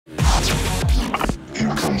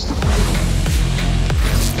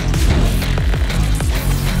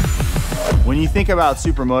When you think about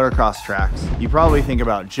super motocross tracks, you probably think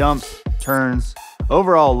about jumps, turns,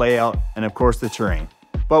 overall layout, and of course the terrain.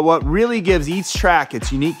 But what really gives each track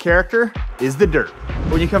its unique character is the dirt.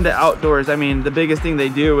 When you come to outdoors, I mean, the biggest thing they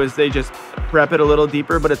do is they just prep it a little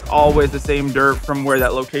deeper, but it's always the same dirt from where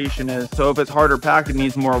that location is. So if it's harder packed, it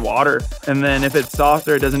needs more water. And then if it's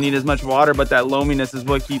softer, it doesn't need as much water, but that loaminess is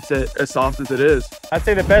what keeps it as soft as it is. I'd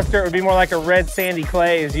say the best dirt would be more like a red sandy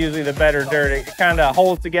clay is usually the better dirt. It kind of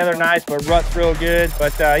holds together nice, but ruts real good.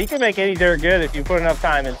 But you can make any dirt good if you put enough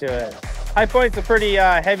time into it. High Point's a pretty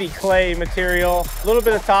heavy clay material, a little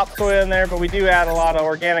bit of topsoil in there, but we do add a lot of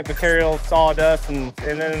organic material, sawdust, and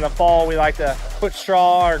then in the fall we like to put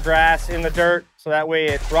straw or grass in the dirt so that way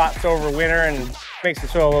it rots over winter and makes the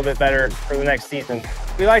soil a little bit better for the next season.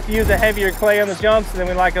 We like to use a heavier clay on the jumps, and then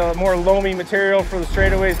we like a more loamy material for the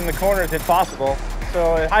straightaways and the corners if possible.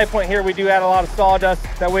 So at High Point here we do add a lot of sawdust,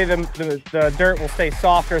 that way the dirt will stay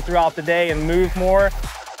softer throughout the day and move more.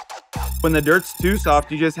 When the dirt's too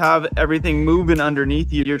soft, you just have everything moving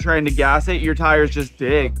underneath you. You're trying to gas it, your tires just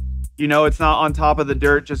dig. You know, it's not on top of the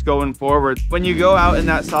dirt just going forward. When you go out in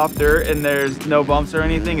that soft dirt and there's no bumps or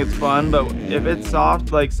anything, it's fun. But if it's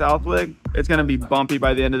soft like Southwick, it's gonna be bumpy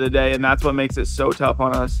by the end of the day, and that's what makes it so tough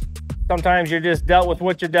on us. Sometimes you're just dealt with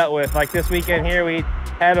what you're dealt with. Like this weekend here, we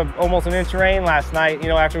had almost an inch of rain last night, you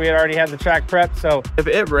know, after we had already had the track prepped. So if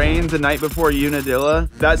it rains the night before Unadilla,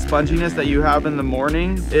 that sponginess that you have in the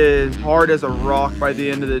morning is hard as a rock by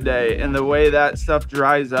the end of the day. And the way that stuff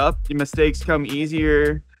dries up, your mistakes come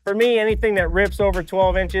easier. For me, anything that rips over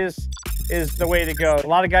 12 inches is the way to go. A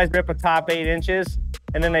lot of guys rip a top 8 inches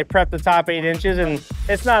and then they prep the top 8 inches, and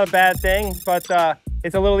it's not a bad thing, but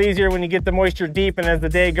it's a little easier when you get the moisture deep, and as the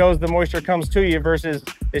day goes, the moisture comes to you versus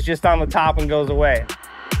it's just on the top and goes away.